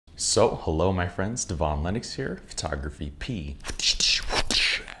Hello my friends, Devaun Lennox here,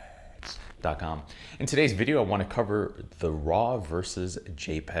 PhotographyPX.com. In today's video, I want to cover the RAW versus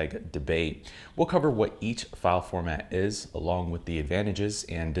JPEG debate. We'll cover what each file format is, along with the advantages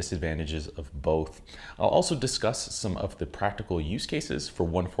and disadvantages of both. I'll also discuss some of the practical use cases for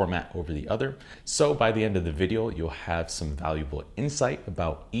one format over the other. So by the end of the video, you'll have some valuable insight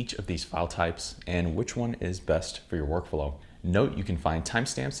about each of these file types and which one is best for your workflow. Note you can find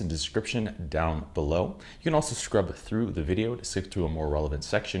timestamps in the description down below. You can also scrub through the video to skip to a more relevant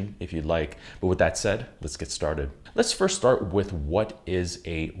section if you'd like. But with that said, let's get started. Let's first start with what is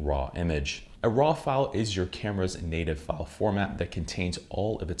a RAW image. A RAW file is your camera's native file format that contains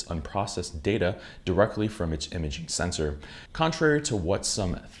all of its unprocessed data directly from its imaging sensor. Contrary to what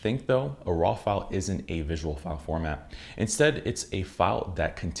some think though, a RAW file isn't a visual file format. Instead, it's a file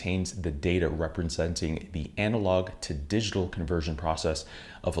that contains the data representing the analog to digital conversion process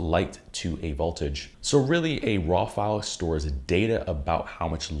of light to a voltage. So really a RAW file stores data about how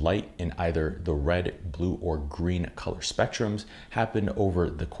much light in either the red, blue, or green color spectrums happened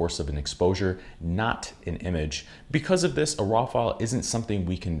over the course of an exposure, not an image. Because of this, a RAW file isn't something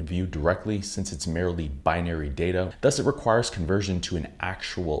we can view directly since it's merely binary data. Thus, it requires conversion to an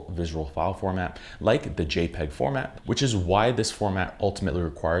actual visual file format like the JPEG format, which is why this format ultimately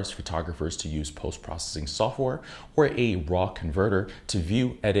requires photographers to use post-processing software or a RAW converter to view,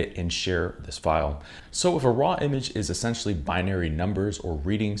 edit, and share this file. So if a RAW image is essentially binary numbers or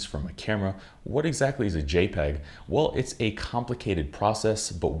readings from a camera, what exactly is a JPEG? Well, it's a complicated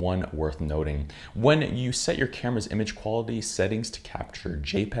process, but one worth noting. When you set your camera's image quality settings to capture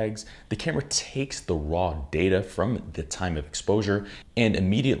JPEGs, the camera takes the raw data from the time of exposure and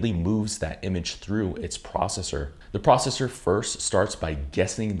immediately moves that image through its processor. The processor first starts by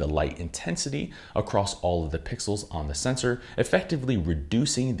guessing the light intensity across all of the pixels on the sensor, effectively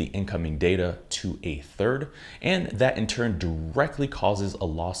reducing the incoming data to a third, and that in turn directly causes a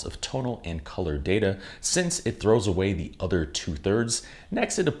loss of tonal and color data since it throws away the other 2/3.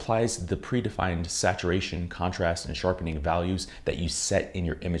 Next, it applies the predefined saturation, contrast, and sharpening values that you set in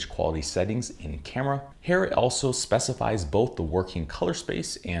your image quality settings in camera. Here it also specifies both the working color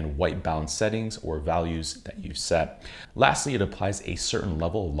space and white balance settings or values that you set. Lastly, it applies a certain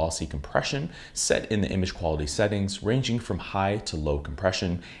level of lossy compression set in the image quality settings ranging from high to low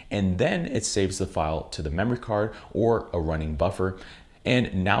compression, and then it saves the file to the memory card or a running buffer.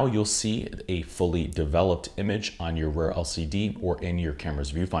 And now you'll see a fully developed image on your rear LCD or in your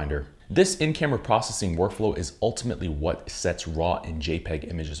camera's viewfinder. This in-camera processing workflow is ultimately what sets RAW and JPEG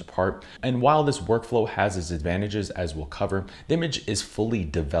images apart. And while this workflow has its advantages, as we'll cover, the image is fully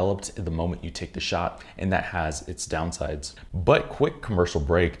developed the moment you take the shot, and that has its downsides. But quick commercial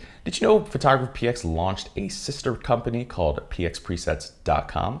break. Did you know PhotographyPX launched a sister company called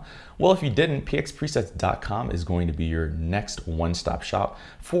PXPresets.com? Well, if you didn't, PXPresets.com is going to be your next one-stop shop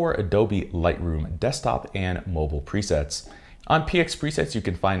for Adobe Lightroom desktop and mobile presets. On PX Presets, you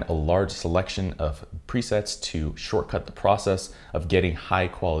can find a large selection of presets to shortcut the process of getting high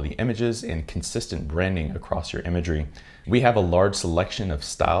quality images and consistent branding across your imagery. We have a large selection of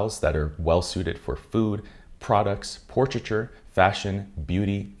styles that are well suited for food, products, portraiture, fashion,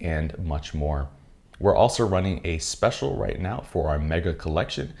 beauty, and much more. We're also running a special right now for our mega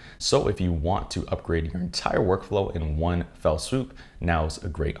collection. So if you want to upgrade your entire workflow in one fell swoop, now's a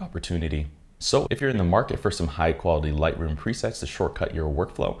great opportunity. So if you're in the market for some high quality Lightroom presets to shortcut your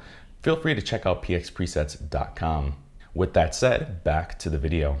workflow, feel free to check out pxpresets.com. With that said, back to the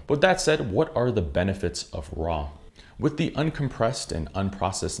video. With that said, what are the benefits of RAW? With the uncompressed and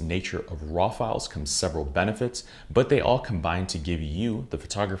unprocessed nature of RAW files comes several benefits, but they all combine to give you, the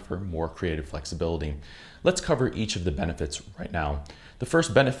photographer, more creative flexibility. Let's cover each of the benefits right now. The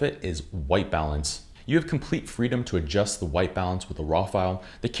first benefit is white balance. You have complete freedom to adjust the white balance with a RAW file.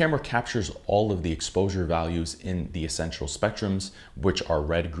 The camera captures all of the exposure values in the essential spectrums, which are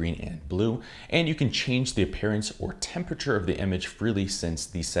red, green, and blue, and you can change the appearance or temperature of the image freely since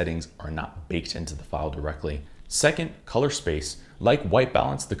these settings are not baked into the file directly. Second, color space. Like white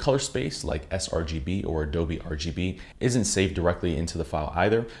balance, the color space, like sRGB or Adobe RGB, isn't saved directly into the file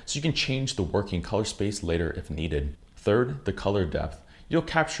either, so you can change the working color space later if needed. Third, the color depth. You'll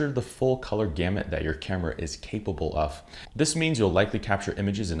capture the full color gamut that your camera is capable of. This means you'll likely capture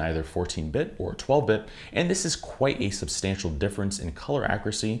images in either 14-bit or 12-bit, and this is quite a substantial difference in color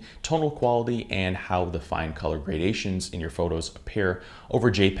accuracy, tonal quality, and how the fine color gradations in your photos appear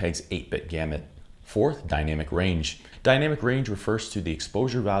over JPEG's 8-bit gamut. Fourth, dynamic range. Dynamic range refers to the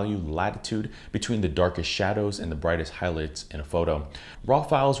exposure value latitude between the darkest shadows and the brightest highlights in a photo. RAW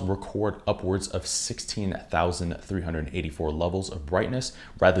files record upwards of 16,384 levels of brightness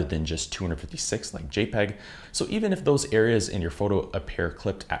rather than just 256 like JPEG. So even if those areas in your photo appear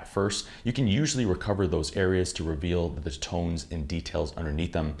clipped at first, you can usually recover those areas to reveal the tones and details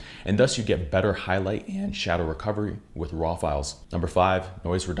underneath them. And thus you get better highlight and shadow recovery with RAW files. Number 5,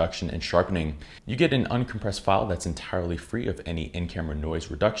 noise reduction and sharpening. You get an uncompressed file that's entirely free of any in-camera noise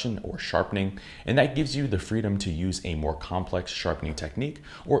reduction or sharpening, and that gives you the freedom to use a more complex sharpening technique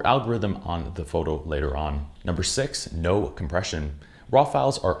or algorithm on the photo later on. Number 6, no compression. RAW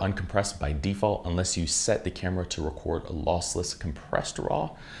files are uncompressed by default unless you set the camera to record a lossless compressed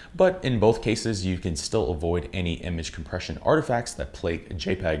RAW, but in both cases you can still avoid any image compression artifacts that plague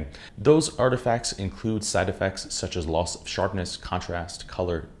JPEG. Those artifacts include side effects such as loss of sharpness, contrast,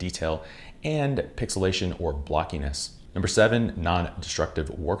 color, detail, and pixelation or blockiness. Number 7, non-destructive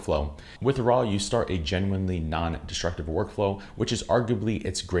workflow. With RAW, you start a genuinely non-destructive workflow, which is arguably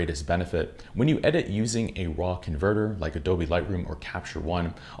its greatest benefit. When you edit using a RAW converter like Adobe Lightroom or Capture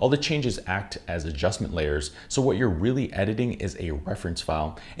One, all the changes act as adjustment layers. So what you're really editing is a reference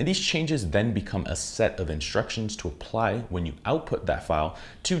file, and these changes then become a set of instructions to apply when you output that file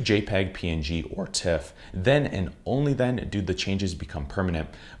to JPEG, PNG, or TIFF. Then and only then do the changes become permanent,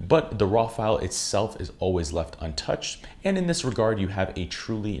 but the RAW file itself is always left untouched. And in this regard, you have a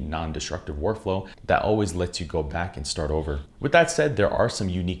truly non-destructive workflow that always lets you go back and start over. With that said, there are some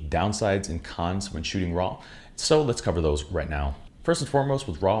unique downsides and cons when shooting RAW, so let's cover those right now. First and foremost,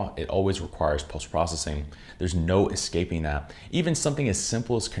 with RAW, it always requires post-processing. There's no escaping that. Even something as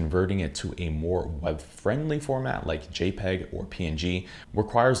simple as converting it to a more web-friendly format like JPEG or PNG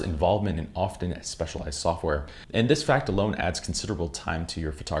requires involvement in often specialized software. And this fact alone adds considerable time to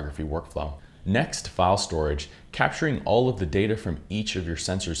your photography workflow. Next, file storage. Capturing all of the data from each of your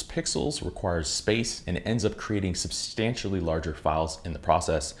sensor's pixels requires space and ends up creating substantially larger files in the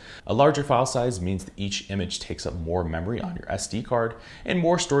process. A larger file size means that each image takes up more memory on your SD card and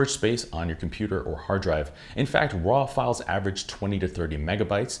more storage space on your computer or hard drive. In fact, RAW files average 20 to 30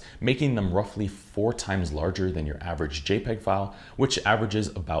 megabytes, making them roughly 4 times larger than your average JPEG file, which averages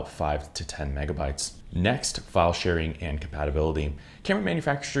about 5 to 10 megabytes. Next, file sharing and compatibility. Camera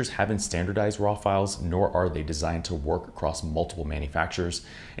manufacturers haven't standardized RAW files, nor are they designed to work across multiple manufacturers.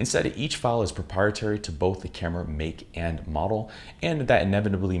 Instead, each file is proprietary to both the camera make and model, and that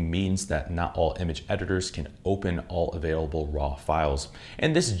inevitably means that not all image editors can open all available RAW files.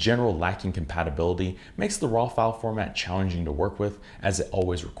 And this general lacking compatibility makes the RAW file format challenging to work with, as it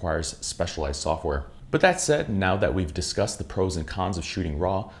always requires specialized software. But that said, now that we've discussed the pros and cons of shooting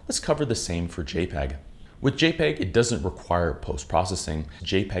RAW, let's cover the same for JPEG. With JPEG, it doesn't require post-processing.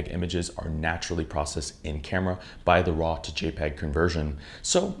 JPEG images are naturally processed in camera by the RAW to JPEG conversion.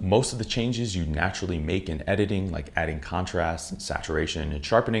 So most of the changes you naturally make in editing, like adding contrast and saturation and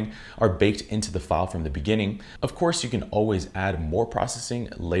sharpening, are baked into the file from the beginning. Of course, you can always add more processing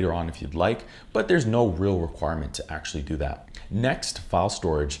later on if you'd like, but there's no real requirement to actually do that. Next, file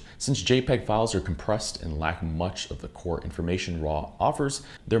storage. Since JPEG files are compressed and lack much of the core information RAW offers,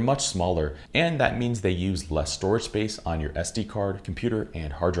 they're much smaller, and that means they use less storage space on your SD card, computer,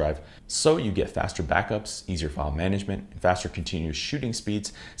 and hard drive. So you get faster backups, easier file management, and faster continuous shooting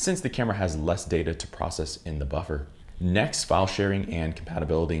speeds since the camera has less data to process in the buffer. Next, file sharing and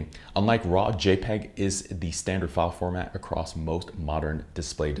compatibility. Unlike RAW, JPEG is the standard file format across most modern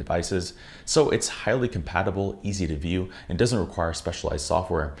display devices, so it's highly compatible, easy to view, and doesn't require specialized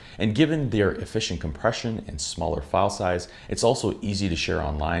software. And given their efficient compression and smaller file size, it's also easy to share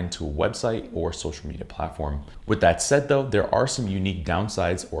online to a website or social media platform. With that said though, there are some unique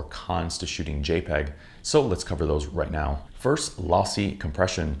downsides or cons to shooting JPEG, so let's cover those right now. First, lossy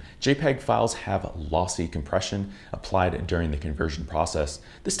compression. JPEG files have lossy compression applied during the conversion process.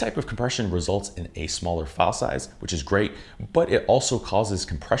 This type of compression results in a smaller file size, which is great, but it also causes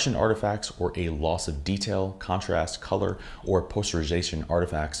compression artifacts or a loss of detail, contrast, color, or posterization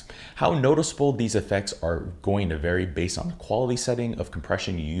artifacts. How noticeable these effects are going to vary based on the quality setting of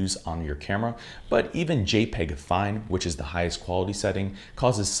compression you use on your camera, but even JPEG Fine, which is the highest quality setting,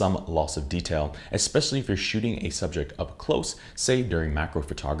 causes some loss of detail, especially if you're shooting a subject up close, say during macro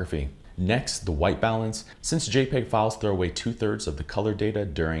photography. Next, the white balance. Since JPEG files throw away 2/3 of the color data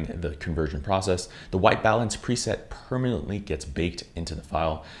during the conversion process, the white balance preset permanently gets baked into the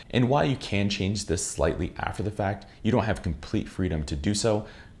file. And while you can change this slightly after the fact, you don't have complete freedom to do so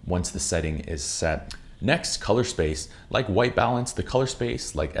once the setting is set. Next, color space. Like white balance, the color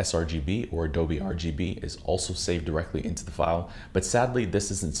space, like sRGB or Adobe RGB, is also saved directly into the file, but sadly,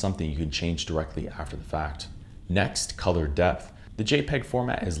 this isn't something you can change directly after the fact. Next, color depth. The JPEG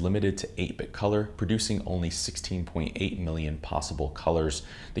format is limited to 8-bit color, producing only 16.8 million possible colors.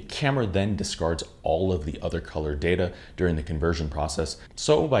 The camera then discards all of the other color data during the conversion process.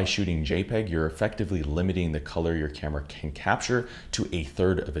 So by shooting JPEG, you're effectively limiting the color your camera can capture to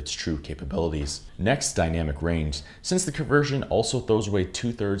 1/3 of its true capabilities. Next, dynamic range. Since the conversion also throws away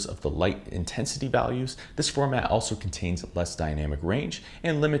 2/3 of the light intensity values, this format also contains less dynamic range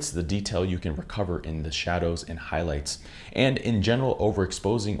and limits the detail you can recover in the shadows and highlights. And in general,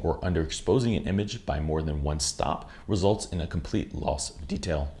 overexposing or underexposing an image by more than one stop results in a complete loss of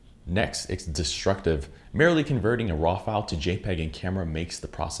detail. Next, it's destructive. Merely converting a RAW file to JPEG in camera makes the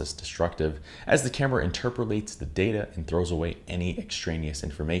process destructive, as the camera interpolates the data and throws away any extraneous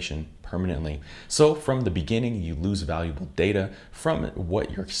information permanently. So from the beginning, you lose valuable data from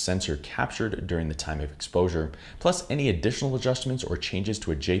what your sensor captured during the time of exposure. Plus, any additional adjustments or changes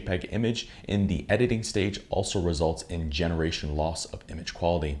to a JPEG image in the editing stage also results in generation loss of image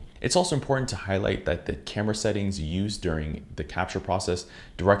quality. It's also important to highlight that the camera settings used during the capture process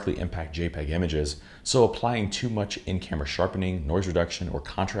directly impact JPEG images. So applying too much in-camera sharpening, noise reduction, or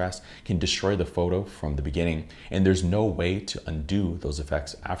contrast can destroy the photo from the beginning, and there's no way to undo those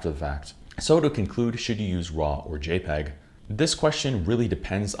effects after the fact. So to conclude, should you use RAW or JPEG? This question really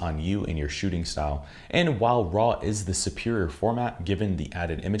depends on you and your shooting style. And while RAW is the superior format given the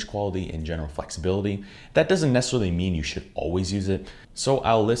added image quality and general flexibility, that doesn't necessarily mean you should always use it. So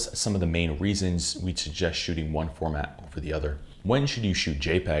I'll list some of the main reasons we'd suggest shooting one format over the other. When should you shoot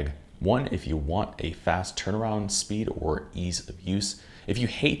JPEG? One, if you want a fast turnaround speed or ease of use. If you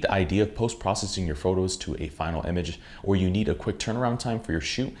hate the idea of post-processing your photos to a final image, or you need a quick turnaround time for your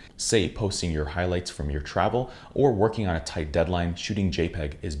shoot, say posting your highlights from your travel or working on a tight deadline, shooting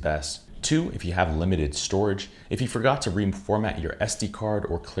JPEG is best. Two, if you have limited storage. If you forgot to reformat your SD card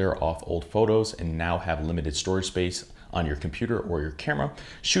or clear off old photos and now have limited storage space on your computer or your camera,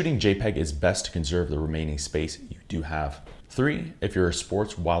 shooting JPEG is best to conserve the remaining space you do have. Three, if you're a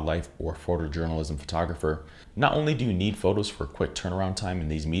sports, wildlife, or photojournalism photographer. Not only do you need photos for a quick turnaround time in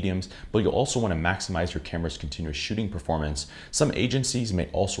these mediums, but you'll also want to maximize your camera's continuous shooting performance. Some agencies may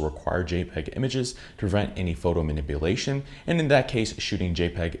also require JPEG images to prevent any photo manipulation, and in that case, shooting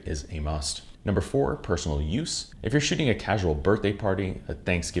JPEG is a must. Number four, personal use. If you're shooting a casual birthday party, a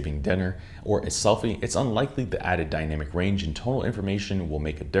Thanksgiving dinner, or a selfie, it's unlikely the added dynamic range and tonal information will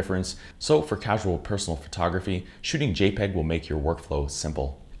make a difference. So for casual personal photography, shooting JPEG will make your workflow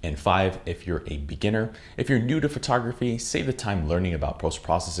simple. And five, if you're a beginner, if you're new to photography, save the time learning about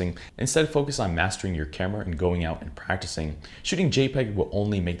post-processing. Instead, focus on mastering your camera and going out and practicing. Shooting JPEG will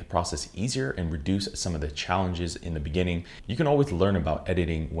only make the process easier and reduce some of the challenges in the beginning. You can always learn about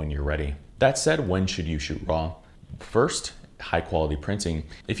editing when you're ready. That said, when should you shoot RAW? First, high quality printing.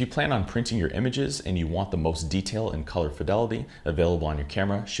 If you plan on printing your images and you want the most detail and color fidelity available on your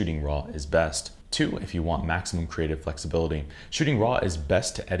camera, shooting RAW is best. Two, if you want maximum creative flexibility. Shooting RAW is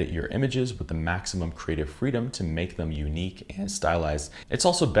best to edit your images with the maximum creative freedom to make them unique and stylized. It's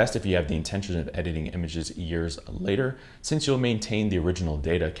also best if you have the intention of editing images years later, since you'll maintain the original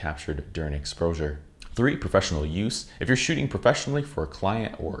data captured during exposure. Three, professional use. If you're shooting professionally for a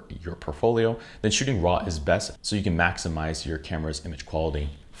client or your portfolio, then shooting RAW is best so you can maximize your camera's image quality.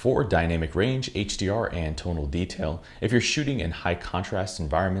 Four, dynamic range, HDR, and tonal detail. If you're shooting in high contrast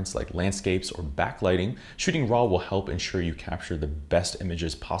environments like landscapes or backlighting, shooting RAW will help ensure you capture the best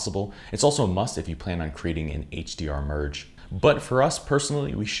images possible. It's also a must if you plan on creating an HDR merge. But for us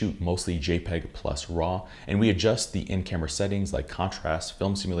personally, we shoot mostly JPEG plus RAW, and we adjust the in-camera settings like contrast,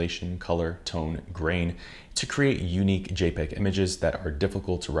 film simulation, color, tone, grain to create unique JPEG images that are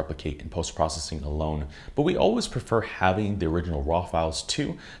difficult to replicate in post-processing alone. But we always prefer having the original RAW files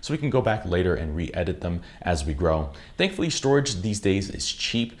too, so we can go back later and re-edit them as we grow. Thankfully, storage these days is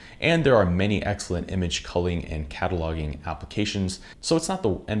cheap, and there are many excellent image culling and cataloging applications, so it's not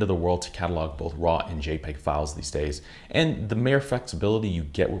the end of the world to catalog both RAW and JPEG files these days. And the mere flexibility you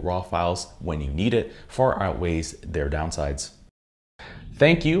get with RAW files when you need it far outweighs their downsides.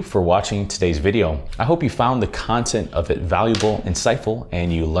 Thank you for watching today's video. I hope you found the content of it valuable, insightful,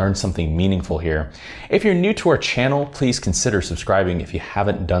 and you learned something meaningful here. If you're new to our channel, please consider subscribing if you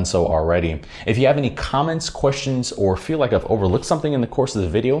haven't done so already. If you have any comments, questions, or feel like I've overlooked something in the course of the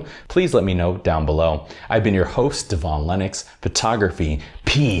video, please let me know down below. I've been your host, Devaun Lennox, Photography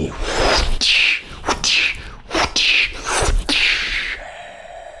P.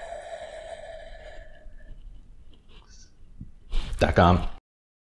 .com.